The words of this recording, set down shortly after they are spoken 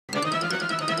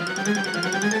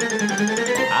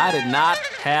I did not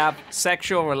have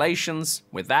sexual relations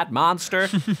with that monster,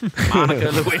 Monica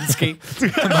Lewinsky.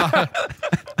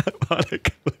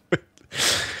 Monica Lewinsky.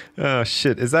 Oh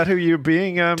shit! Is that who you're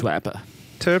being, Twapper.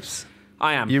 Terps?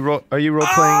 I am. Are you role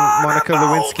playing Monica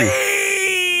Lewinsky?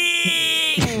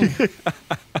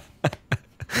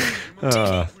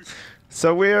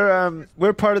 So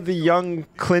we're part of the Young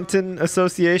Clinton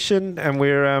Association, and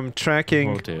we're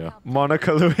tracking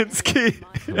Monica Lewinsky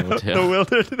in the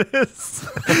wilderness.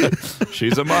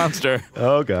 She's a monster.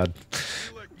 Oh god!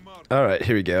 All right,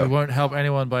 here we go. We won't help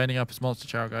anyone by ending up as monster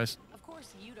chow, guys.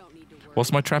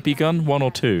 What's my trappy gun? 1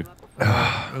 or 2?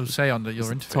 It'll say on your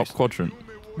interface. Top quadrant.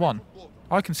 1.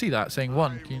 I can see that saying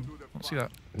 1. Can you not see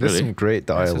that? There's some great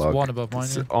dialogue. It says 1 above mine.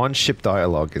 Yeah. On-ship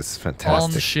dialogue is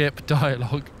fantastic. On-ship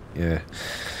dialogue. Yeah.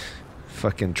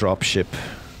 Fucking dropship.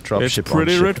 It's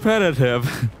pretty repetitive.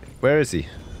 Where is he?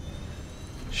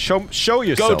 Show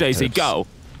yourself. Go, Daisy, Tips. go.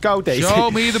 Go, Daisy.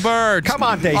 Show me the birds. Come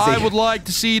on, Daisy. I would like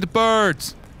to see the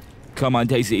birds. Come on,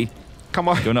 Daisy. Come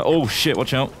on. Oh, shit,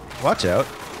 watch out. Watch out.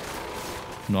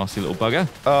 Nasty little bugger.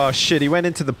 Oh, shit, he went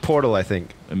into the portal, I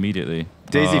think. Immediately.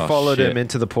 Daisy followed him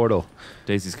into the portal.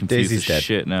 Daisy's confused as dead.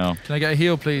 shit now. Can I get a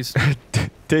heal, please?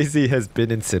 Daisy has been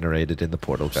incinerated in the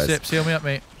portal, guys. Sips, heal me up,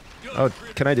 mate. Oh,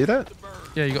 can I do that?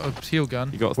 Yeah, you got a heal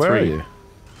gun. You got 3. Where are you?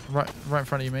 Right in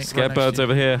front of you, mate. Scared right birds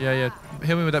over here. Yeah.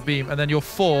 Heal me with that beam. And then your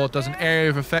 4 does an area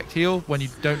of effect heal when you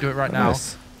don't do it right now.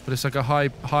 But it's like a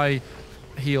high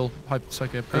heal. It's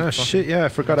like a big shit, yeah, I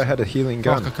forgot I had a healing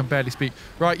gun. Fuck, I can barely speak.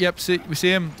 Right, yep, we see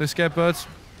him. The scared birds.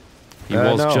 He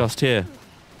was just here.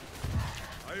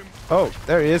 Oh,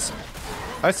 there he is.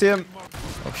 I see him.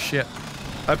 Oh, shit.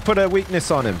 I put a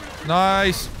weakness on him.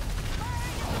 Nice.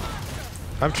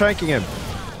 I'm tranking him.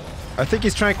 I think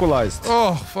he's tranquilized.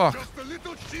 Oh, fuck.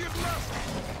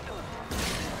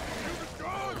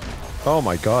 Oh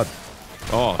my god.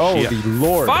 Oh, shit. The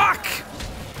lord. Fuck!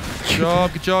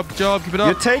 Good job. Keep it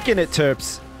up. You're taking it,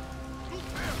 Terps.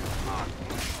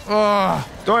 Oh.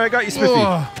 Don't worry, I got you, Smithy.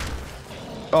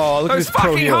 Oh, look at Those this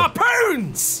pro fucking heal.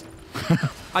 harpoons!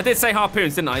 I did say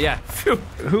harpoons, didn't I? Yeah. Phew.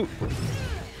 Who?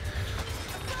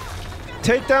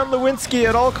 Take down Lewinsky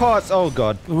at all costs. Oh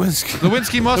god.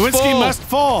 Lewinsky must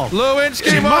fall.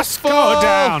 Lewinsky must fall. Go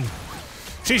down.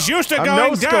 She's used to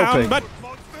going down, but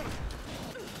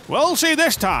we'll see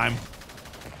this time.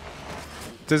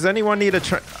 Does anyone need a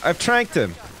I've tranked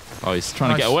him. Oh, he's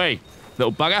trying to get away.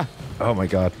 Little bugger. Oh my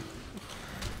god.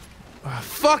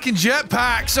 Fucking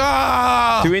jetpacks!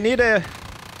 Ah! Do we need a...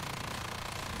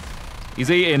 He's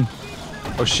eating.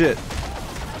 Oh shit.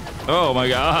 Oh my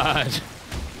god.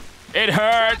 It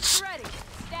hurts.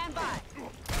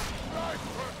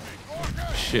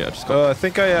 Shit, I just got... I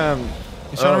think I am...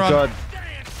 He's trying to run. god.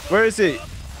 Where is he?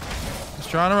 He's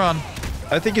trying to run.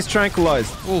 I think he's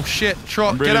tranquilized. Oh shit,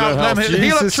 Trot, Really get out. Let him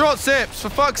heal up Jesus. Trot, Sips, for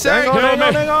fuck's sake.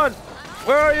 Hang on.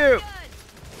 Where are you?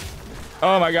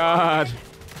 Oh my god.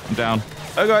 I'm down.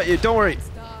 I got you, don't worry.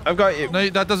 I've got you. No,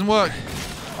 that doesn't work.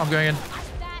 I'm going in. Heal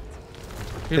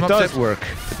him It up, does Sips. work.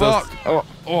 Fuck.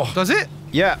 Oh. Does it?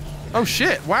 Yeah. Oh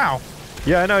shit, wow.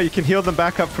 Yeah, I know, you can heal them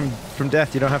back up from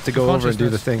death. You don't have to go over and do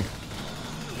the thing.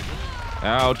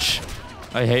 Ouch.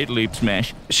 I hate leap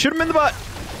smash. Shoot him in the butt!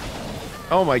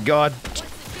 Oh my god.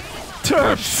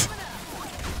 Terps!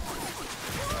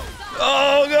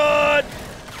 Oh god!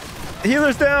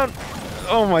 Healer's down!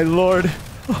 Oh my lord.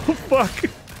 Oh fuck.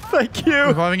 Thank you.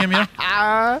 Reviving him, yeah?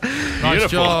 Nice Beautiful.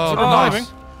 job. Reviving.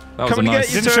 That was Coming to nice.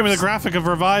 get you, Didn't show me the Terps. graphic of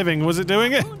reviving. Was it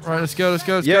doing it? Right, let's go.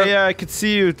 Yeah, I could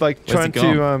see you like trying Where's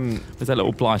he to Where's that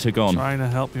little blighter gone? Trying to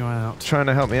help you out. trying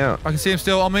to help me out. I can see him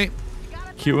still on me.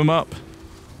 Cue him up.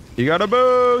 You got a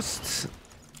boost.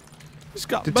 He's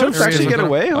got Did both. Terps actually get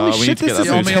away? Holy we need shit, to get this is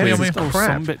that boost. intense On me. as Oh,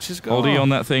 crap. some bitches go. Hold E on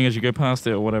that thing as you go past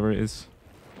it or whatever it is.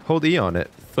 Hold E on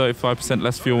it. 35%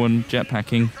 less fuel and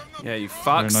jetpacking. Yeah, you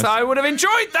fucks. nice. I would have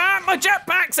enjoyed that. My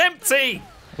jetpack's empty.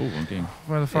 Oh, I'm getting...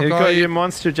 Where the fuck You are got you? your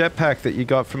monster jetpack that you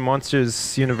got from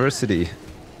Monsters University.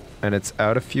 And it's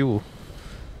out of fuel.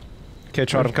 Okay,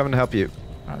 Trot, I'm coming to help you.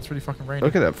 Ah, it's really fucking raining.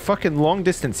 Look at that fucking long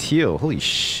distance heal. Holy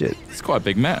shit. It's quite a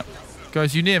big map.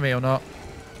 Guys, you near me or not?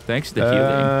 Thanks to the healing.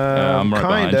 I'm right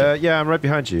behind kinda. you. Yeah, I'm right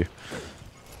behind you.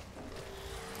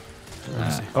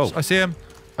 Oh, I see him.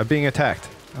 I'm being attacked.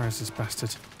 Where is this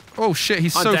bastard? Oh shit,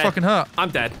 he's I'm so dead. fucking hurt. I'm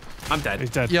dead. I'm dead. He's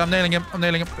dead. Yeah, I'm nailing him.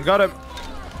 I got him.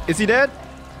 Is he dead?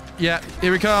 Yeah,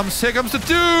 here he comes. Here comes the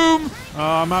doom. Oh,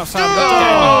 I'm outside.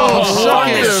 Oh, suck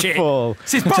it. wonderful.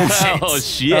 This is bullshit. Oh,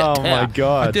 shit. Oh my I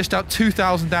god. dished out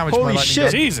 2,000 damage. with my Holy lightning shit.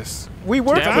 gun. Jesus. We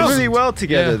worked That was- really well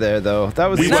together Yeah. there, though. That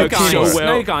was We No, worked guys. so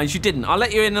well. No, guys, you didn't. I'll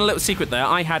let you in a little secret there.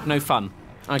 I had no fun.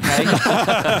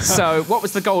 Okay. So what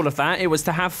was the goal of that? It was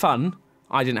to have fun.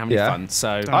 I didn't have any fun,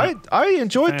 so I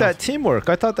enjoyed that teamwork.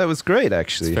 I thought that was great,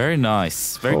 actually. It's very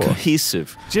nice, very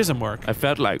cohesive. Jism work. I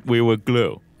felt like we were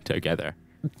glue together.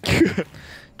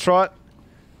 Trot,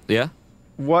 Yeah.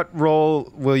 what role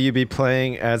will you be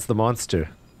playing as the monster?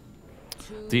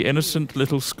 The innocent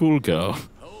little schoolgirl.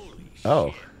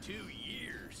 Oh.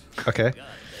 Okay.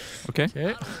 Okay.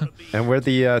 Okay. And we're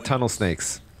the tunnel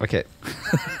snakes. Okay.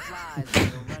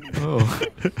 Oh.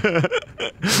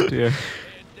 Dear.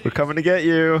 We're coming to get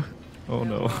you. Oh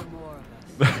no.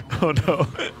 Oh no.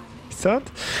 You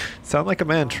sound like a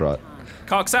man, Trot.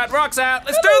 cocks out, rocks out.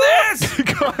 Let's do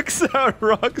this. Cocks out,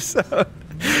 rocks out.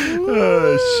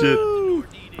 Oh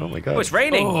shit. Oh my god. Oh, it's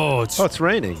raining. Oh, it's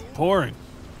raining. pouring.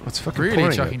 It's fucking Really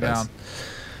pouring chucking out, down. guys.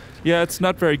 Yeah, it's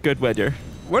not very good weather.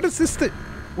 What is this?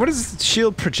 What is this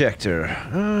shield projector?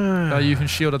 You can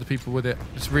shield other people with it.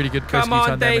 It's really good. Come basically on,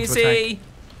 turn them into a tank. Daisy.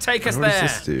 Take us What does there.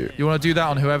 this do? You want to do that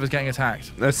on whoever's getting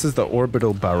attacked. This is the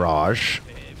orbital barrage.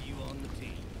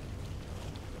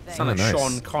 Sound like nice.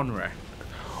 Sean Connery.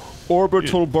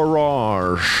 Orbital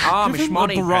barrage. Ah, Give Miss him the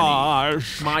Moneypenny.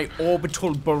 barrage. My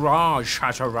orbital barrage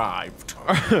has arrived.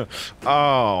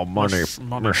 Oh, money.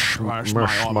 Money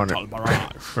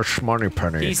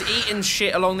penny. He's eating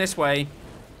shit along this way.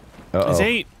 Uh-oh. He's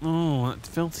ate. Oh, that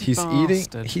filthy He's bastard.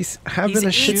 eating. He's having He's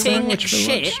a shit eating sandwich for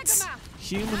lunch. shit.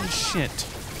 Human shit.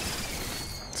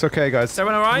 It's okay, guys. Is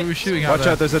everyone Who alright? was shooting out Watch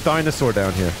there? out, there's a dinosaur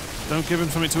down here. Don't give him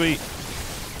something to eat.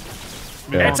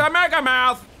 Yeah. It's a mega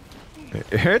mouth.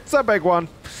 It's a big one.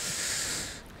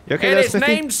 You okay, It that's is 50?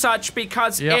 named such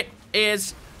because Yep. it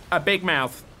is a big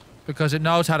mouth. Because it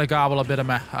knows how to gobble a bit of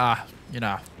you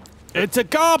know. It's a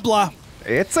gobbler.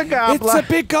 It's a gobbler. It's a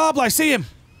big gobbler. I see him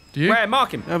Do you? Where?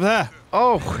 Mark him. over there.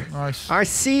 Oh, Nice. I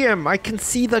see him. I can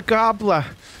see the gobbler.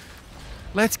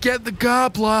 Let's get the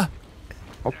gobbler.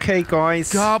 Okay,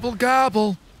 guys. Gobble,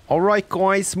 gobble. All right,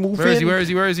 guys, move Where in. is he? Where is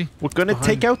he? Where is he? We're gonna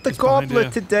take out the he's behind gobbler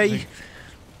here, today.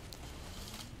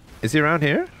 Is he around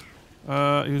here? He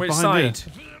was Which behind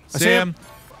side? here. See him.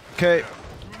 Okay,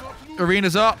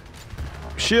 Arena's up.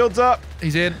 shields up.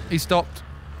 He's in. He stopped.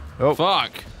 Oh,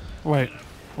 Fuck. Wait.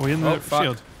 Are we in the fuck.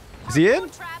 shield? is he in?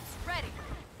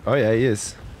 Oh yeah, he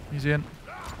is. He's in.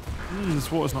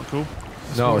 This water's not cool.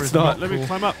 No, water it's is not. Let me Cool.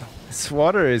 climb up. This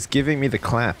water is giving me the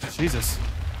clap. Jesus.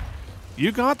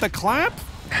 You got the clap?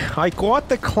 I got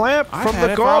the clap I've from had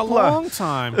the it for a gobbler. long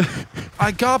time.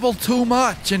 I gobbled too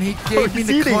much and he gave me He's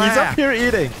the eating. He's up clap. here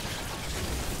eating.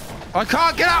 I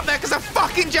can't get up there because the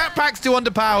fucking jetpack's too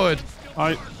underpowered.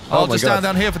 I. I'll my just God. stand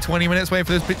down here for 20 minutes waiting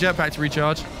for this big jetpack to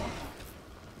recharge.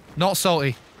 Not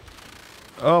salty.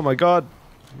 Oh my god.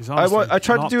 He's I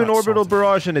tried to not do an that orbital salty.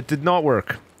 barrage and it did not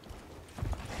work.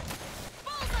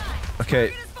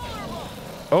 Okay.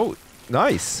 Oh,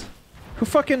 nice. Who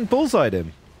fucking bullseyed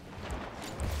him?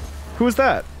 Who was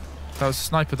that? That was a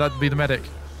sniper. That'd be the medic.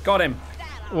 Got him.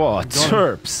 Whoa,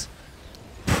 Terps.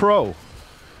 Pro.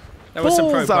 There was some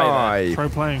pro play there. Bullseye. Pro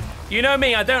playing. You know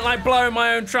me, I don't like blowing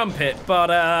my own trumpet, but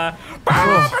But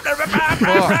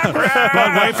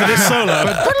wait for this solo.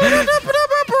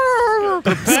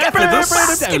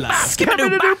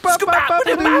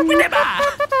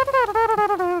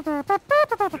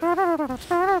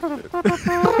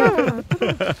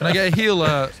 Can I get a heal?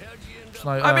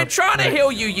 I've been trying to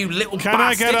heal you, you little Can I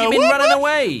bastard. get a You've been whoop running whoop?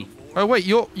 away. Oh wait,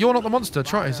 you're not the monster.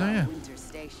 Try it, yeah.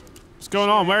 What's going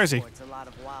on? Where is he?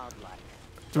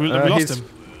 We lost him.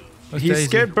 He's Daisy.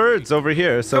 scared birds over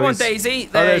here. So Come on, he's- Daisy.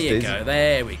 Oh, There there's you Daisy. go.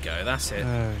 There we go. That's it.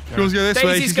 Go this way.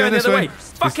 Daisy's She's going the this other way. way.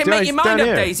 Fucking down- make your he's mind down up,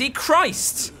 here. Daisy.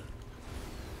 Christ.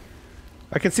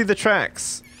 I can see the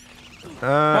tracks.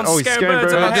 One Oh, he's scared scaring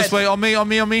birds birds. ahead. This way. On me.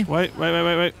 Wait.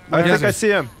 I think I see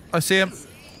him. I see him.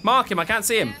 Mark him. I can't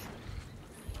see him.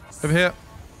 Over here.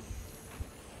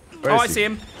 Where Oh, is I he? see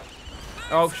him.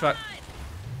 Oh, fuck.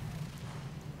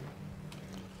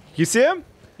 You see him?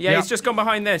 Yeah, Yeah. he's just gone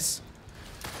behind this.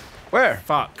 Where?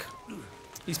 Fuck.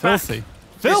 He's back. Filthy.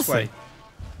 This Filthy. way.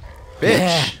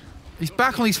 Bitch. He's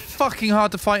back on these fucking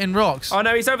hard to fight in rocks. Oh,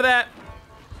 no, he's over there.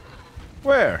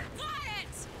 Where?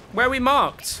 Where we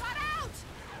marked.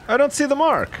 I don't see the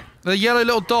mark. The yellow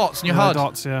little dots in your No HUD.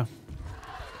 dots, yeah.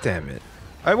 Damn it.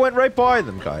 I went right by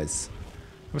them, guys.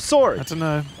 A sword. I don't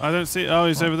know. I don't see. Oh,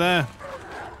 he's over there.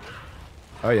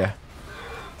 Oh, yeah.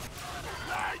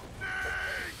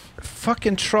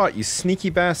 Fucking Trot, you sneaky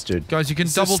bastard. Guys, you can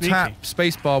So double tap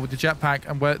sneaky. spacebar with the jetpack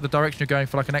and where the direction you're going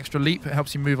for like an extra leap. It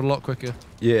helps you move a lot quicker.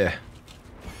 Yeah,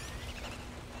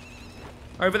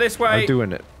 Over this way. I'm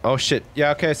doing it. Oh, shit.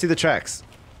 Yeah, okay, I see the tracks.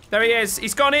 There he is.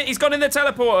 He's gone in. He's gone in the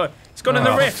teleporter. He's gone in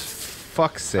the Oh, rift.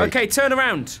 Fuck's sake. Okay, turn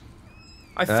around.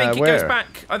 I think it goes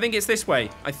back. I think it's this way.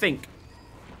 I think.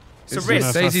 It's a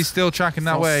risk. Daisy's still tracking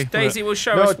that way. Daisy will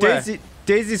show us where.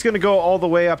 Daisy's going to go all the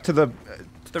way up to the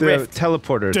rift.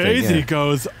 teleporter Daisy thing. Yeah.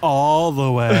 goes all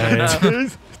the way.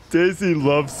 Daisy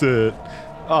loves it.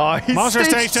 Oh, he's Monster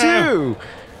stage stage 2.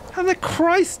 And the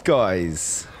Christ,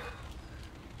 guys.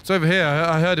 It's over here.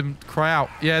 I heard him cry out.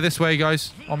 Yeah, this way,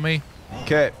 guys. On me.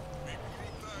 Okay.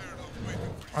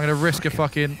 I'm going to risk a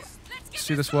fucking...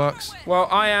 See if this works. Well,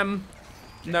 I am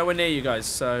nowhere near you guys,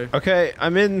 so... Okay,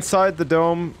 I'm inside the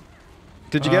dome.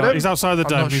 Did you get him? He's outside the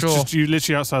dome. not He's sure. just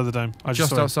literally outside the dome. I Just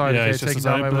saw him. outside. Yeah, Okay, he's just taking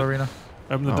down outside. my arena.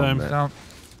 Open the Oh, dome. man. Down.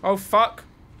 Oh, fuck.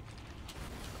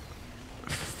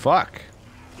 Fuck.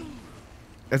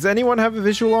 Does anyone have a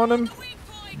visual on him?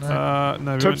 No, we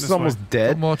went Turks this is almost way. Got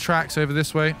dead. more tracks over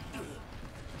this way.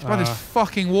 By this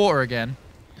fucking water again.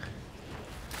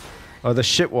 Oh, the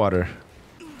shit water.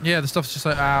 Yeah, the stuff's just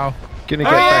like, ow. Gonna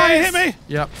get back. He hit me!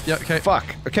 Yep, okay.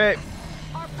 Fuck. Okay.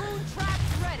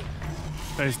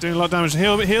 Okay, he's doing a lot of damage.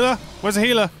 Healer? Where's the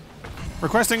healer?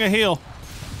 Requesting a heal.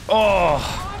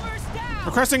 Oh.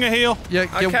 Requesting a heal. Yeah,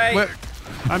 Okay.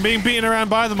 I'm being beaten around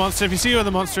by the monster. If you see where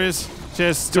the monster is,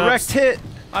 just Direct hit.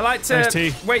 I like to Thanks,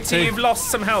 T. wait till T. you've lost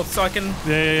some health so I can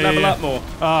Yeah, level up more.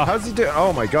 How's he doing?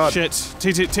 Oh my god. Shit.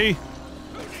 T.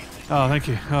 Oh, thank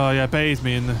you. Oh, yeah, bathe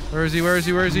me in the... Where is he? Where is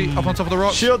he? Where is he? Up on top of the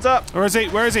rock. Shields up. Where is he?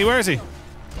 Where is he? Where is he?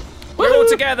 We're all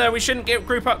together. We shouldn't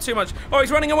group up too much. Oh,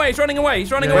 he's running away. He's running away.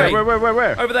 He's running away.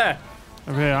 Where? Over there.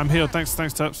 Over here. I'm healed. Thanks,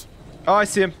 Tubbs. Oh, I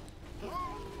see him.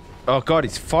 Oh god,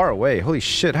 he's far away. Holy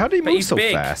shit. How did he But move he's so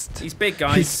big. fast? He's big,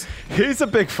 guys. He's a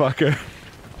big fucker.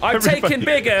 I've taken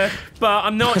bigger, but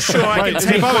I'm not sure I can Right, take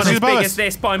he's above one us, he's as above big us. as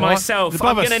this by What? myself. He's I'm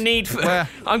above gonna us. need. Where?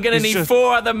 I'm gonna He's need just-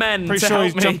 4 other men Pretty to sure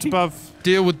help he's jumped me. above.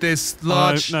 Deal with this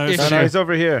large no, issue. it's- No, he's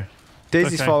over here.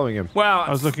 Daisy's Okay. following him. Well, I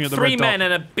was looking at the 3 red men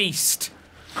dot. and a beast.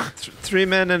 3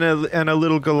 men and a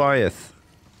little Goliath.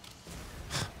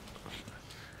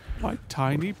 My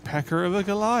tiny pecker of a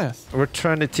Goliath. We're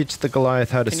trying to teach the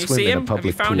Goliath how to Can you swim see in him? a Have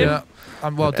you public found pool. him? Yeah.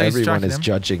 Well, Dave's Everyone tracking is him.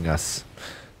 judging us.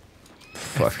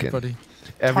 Fucking Everybody.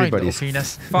 everybody's. Tiny little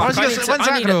penis. Fuck, When's that gonna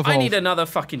I evolve? need another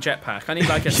fucking jetpack. I need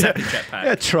like a second jetpack.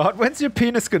 Yeah, Trot. When's your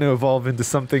penis going to evolve into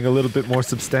something a little bit more I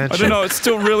substantial? don't know. It's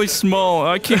still really small.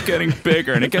 I keep getting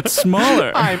bigger, and it gets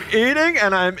smaller. I'm eating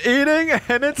and I'm eating,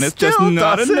 and it it's still just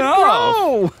not doesn't enough.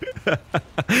 grow.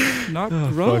 Not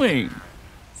growing.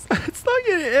 It's not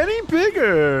getting any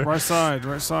bigger. Right side.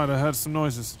 I heard some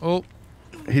noises. Oh,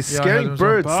 He's Yeah, I heard scaring it was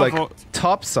birds above like or-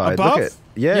 top side. above? Look at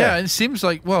yeah. yeah. It seems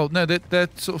like, well, no, they're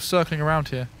sort of circling around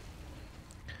here.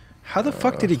 How the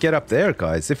fuck did he get up there,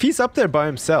 guys? If he's up there by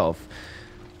himself,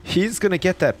 he's gonna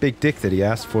get that big dick that he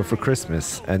asked for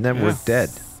Christmas, and then we're Yeah. dead.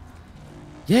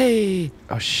 Yay!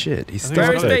 Oh shit, he's still Where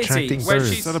up is there Daisy? attracting Where's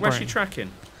birds. she Celebrating.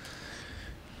 tracking?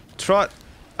 Trot,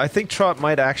 I think Trot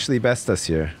might actually best us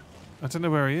here. I don't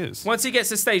know where he is. Once he gets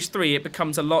to stage 3, it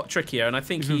becomes a lot trickier, and I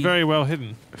think He's been very well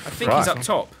hidden. I think he's up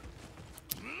top.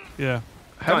 Yeah.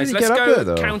 How Guys, did he let's get up go there,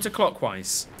 though?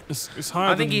 counterclockwise. It's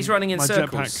higher I think than he's running in my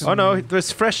circles. jetpack Oh no, can-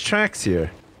 there's fresh tracks here.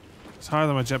 It's higher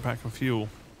than my jetpack for fuel.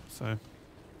 So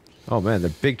Oh man, they're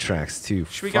big tracks too.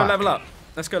 Should we go level up?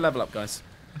 Let's go level up, guys.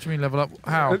 What do you mean level up?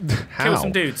 How? How? Kill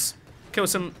some dudes. Kill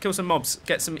some mobs.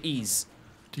 Get some ease.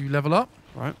 Do you level up?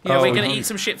 right. Yeah, Oh, we're gonna no. eat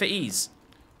some shit for ease.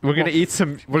 We're gonna eat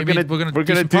some. We're You gonna mean we're gonna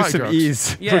do some do party some drugs?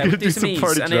 ease. Yeah, we're gonna do some ease,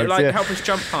 party and drugs. it like yeah. help us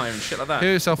jump higher and shit like that.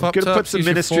 Heal yourself up. We're gonna put Turps, some use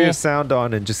your Ministry 4. of Sound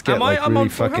on and just get Am I? like I'm really on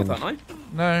full fucking health, aren't I?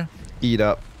 No. eat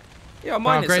up. Yeah, on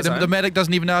mine Oh, it great. says I The am. medic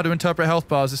doesn't even know how to interpret health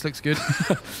bars. This looks good.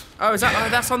 Oh, is that? Oh,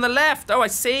 that's on the left. Oh, I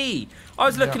see. I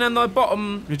was looking on the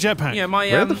bottom. Your jetpack. Yeah, my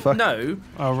Where the fuck? no,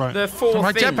 Oh right. the 4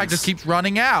 My things. jetpack just keeps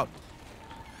running out.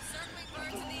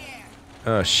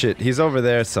 Oh shit, he's over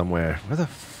there somewhere. Where the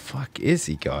fuck is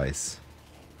he, guys?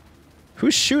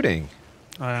 Who's shooting?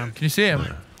 I am. Can you see him?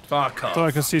 Fuck off. Thought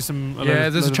I could see some. Yeah,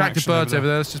 there's attractive birds over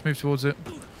there. Let's just move towards it.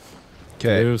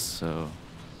 Okay. Do so.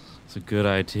 It's a good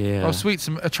idea. Oh, sweet.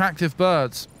 Some attractive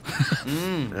birds.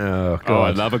 Oh Oh, I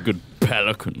god. love a good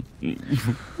pelican.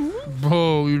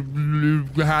 Oh, you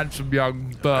handsome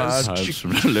young bird.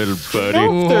 Handsome little birdie.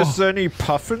 If there's any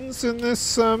puffins in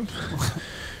this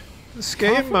this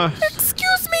game,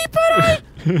 Excuse me, but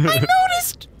I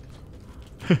noticed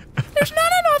there's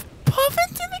not enough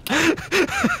puffins in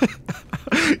the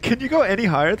game. can you go any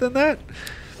higher than that?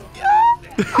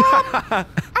 I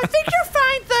think you'll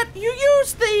find that you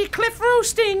use the cliff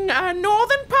roosting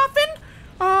northern puffin,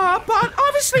 but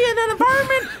obviously in an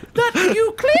environment that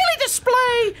you clearly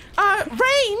display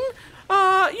rain,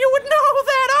 you would know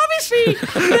that obviously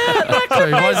the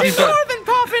Sorry, why cliff is he northern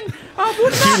puffin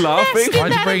would not laughing? nest in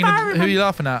Why'd you that bring? Who are environment. you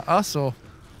laughing at? Us or?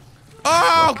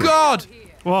 Oh God!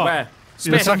 What? Where?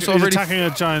 He's attacking a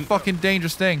giant. Fucking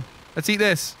dangerous thing. Let's eat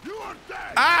this.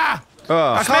 Ah!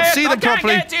 I can't see them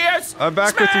properly. I'm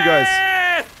back with you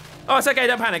guys. Oh, it's okay.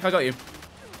 Don't panic. I got you.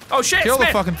 Oh shit! Kill Smith,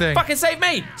 the fucking thing. Fucking save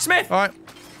me, Smith. All right,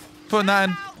 putting that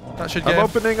in. That should get. I'm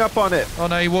opening up on it. Oh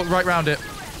no, he walked right round it.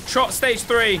 Shot stage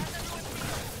 3.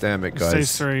 Damn it, guys.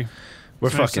 Stage 3. We're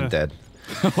fucking dead.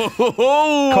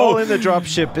 Call in the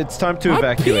dropship. It's time to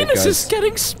evacuate, penis guys. is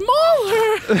getting smaller.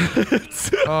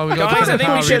 Oh, we got Guys, I think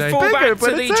we should fall bigger, back but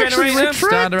to the it's actually generator.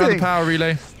 Stand around the power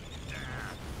relay.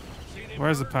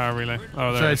 Where's the power relay?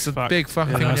 Oh, there So it it's is. a big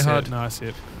fucking thing on your HUD. No, I see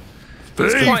it.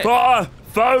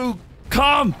 Foe,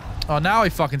 come! Oh, now I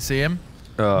fucking see him.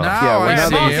 Oh, Now I now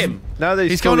see that him. Now that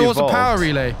He's going towards the evolved. power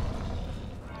relay. Ooh,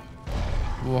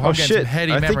 I'm Oh getting some shit!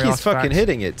 heady I think memory he's fucking artifacts.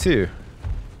 hitting it too.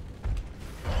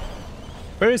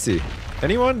 Where is he?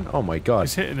 Anyone? Oh my god.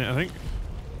 He's hitting it, I think.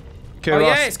 Okay, Oh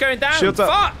Ross. yeah, it's going down. Shields up.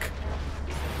 Fuck.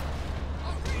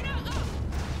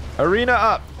 Arena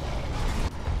up.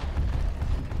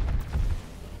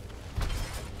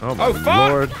 Oh my Oh fuck!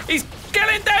 lord. He's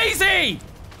killing Daisy.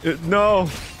 No.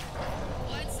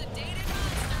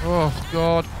 Oh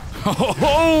god.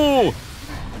 Oh!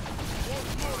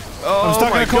 Oh I'm stuck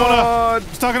in my a corner. god.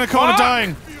 I'm stuck in a corner, Fuck!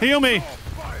 dying. Heal me.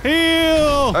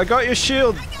 Heal. I got your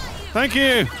shield. Thank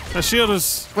you. The shield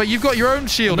is. Wait, you've got your own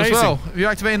shield Amazing. as well. Are you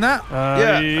activating that?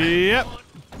 Yeah. Yep.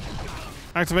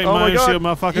 Activating Oh my my own God. shield,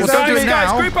 motherfuckers. Well, don't do it Guys,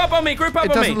 now. group up on me. Group up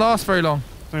It on doesn't me. last very long.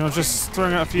 Hang on, I'm just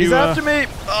throwing out a few. He's after me.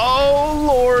 Oh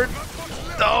lord.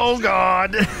 Oh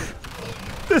god.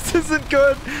 This isn't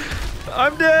good.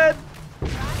 I'm dead.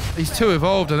 He's too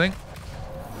evolved, I think.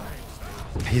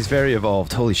 He's very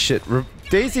evolved. Holy shit.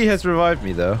 Daisy has revived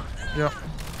me though. Yeah.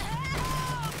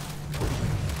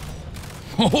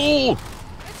 Oh!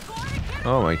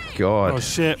 Oh my god. Oh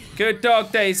shit. Good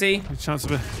dog, Daisy. Good chance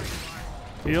of a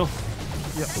heal.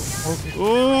 Yeah.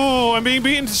 Oh, I'm being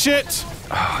beaten to shit.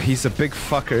 Oh, he's a big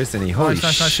fucker, isn't he? Holy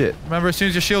Nice. shit. Remember, as soon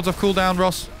as your shield's off cooldown,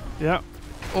 Ross. Yeah.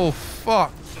 Oh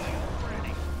fuck.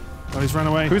 Oh, he's run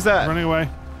away. Who's that? He's running away.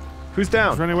 Who's He's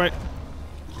down? running away.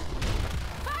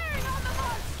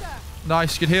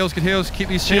 Nice. Good heals. Good heals. Keep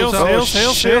these shields Heals, up. heals,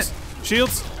 heals, shit. heals.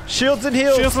 Shields. Shields and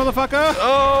heals. Shields, motherfucker.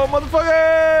 Oh,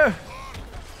 motherfucker!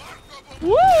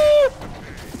 Woo!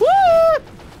 Woo!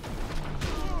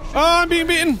 Oh, I'm being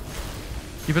beaten.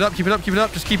 Keep it up. Keep it up. Keep it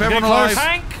up. Just keep Getting everyone alive. close.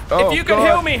 Hank, Oh, if you could God.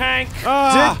 heal me, Hank.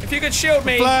 Ah, If you could shield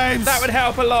me, Flames. that would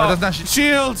help a Oh, lot. doesn't actually.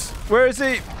 shields. Where is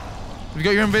he? Have you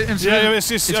got your invis? Yeah, it's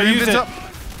just- I your used invis it. up.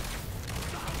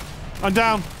 I'm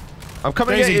down. I'm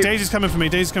coming at Daisy, you. Daisy's coming for me.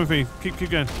 Daisy's coming for me. Keep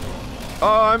going.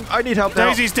 Oh, I need help now.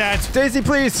 Daisy's dead. Daisy,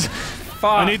 please.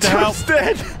 Fuck. I need the help. He's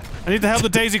dead. I need the help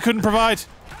that Daisy couldn't provide.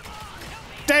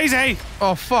 Daisy!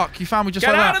 Oh fuck! You found me just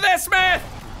Get like out that. of there, Smith.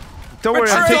 Don't worry,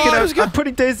 I'm Retreat. taking Let's out. I'm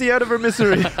putting Daisy out of her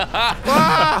misery.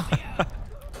 Whoa,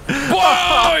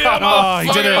 you Oh,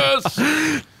 he did it.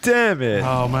 motherfuckers! Damn it.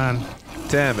 Oh man.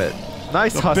 Damn it.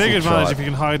 Nice The hustle big advantage shot. if you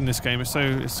can hide in this game.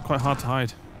 It's quite hard to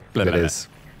hide. It is.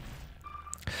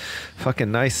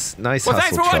 Fucking nice Well, hustle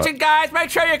thanks for shot. watching, guys. Make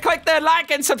sure you click the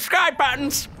like and subscribe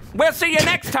buttons. We'll see you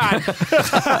next time. What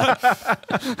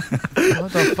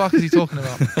the fuck is he talking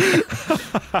about?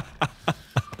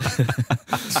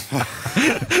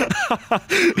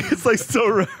 It's like so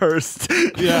rehearsed.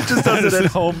 Yeah. He just does it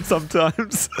at home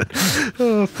sometimes.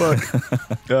 Oh fuck.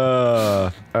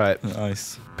 All right.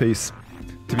 Nice. Peace.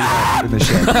 To be had in the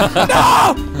shed.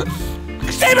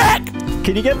 Stay back!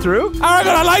 Can you get through? I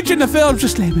reckon I liked you in the film.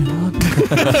 Just leave me alone.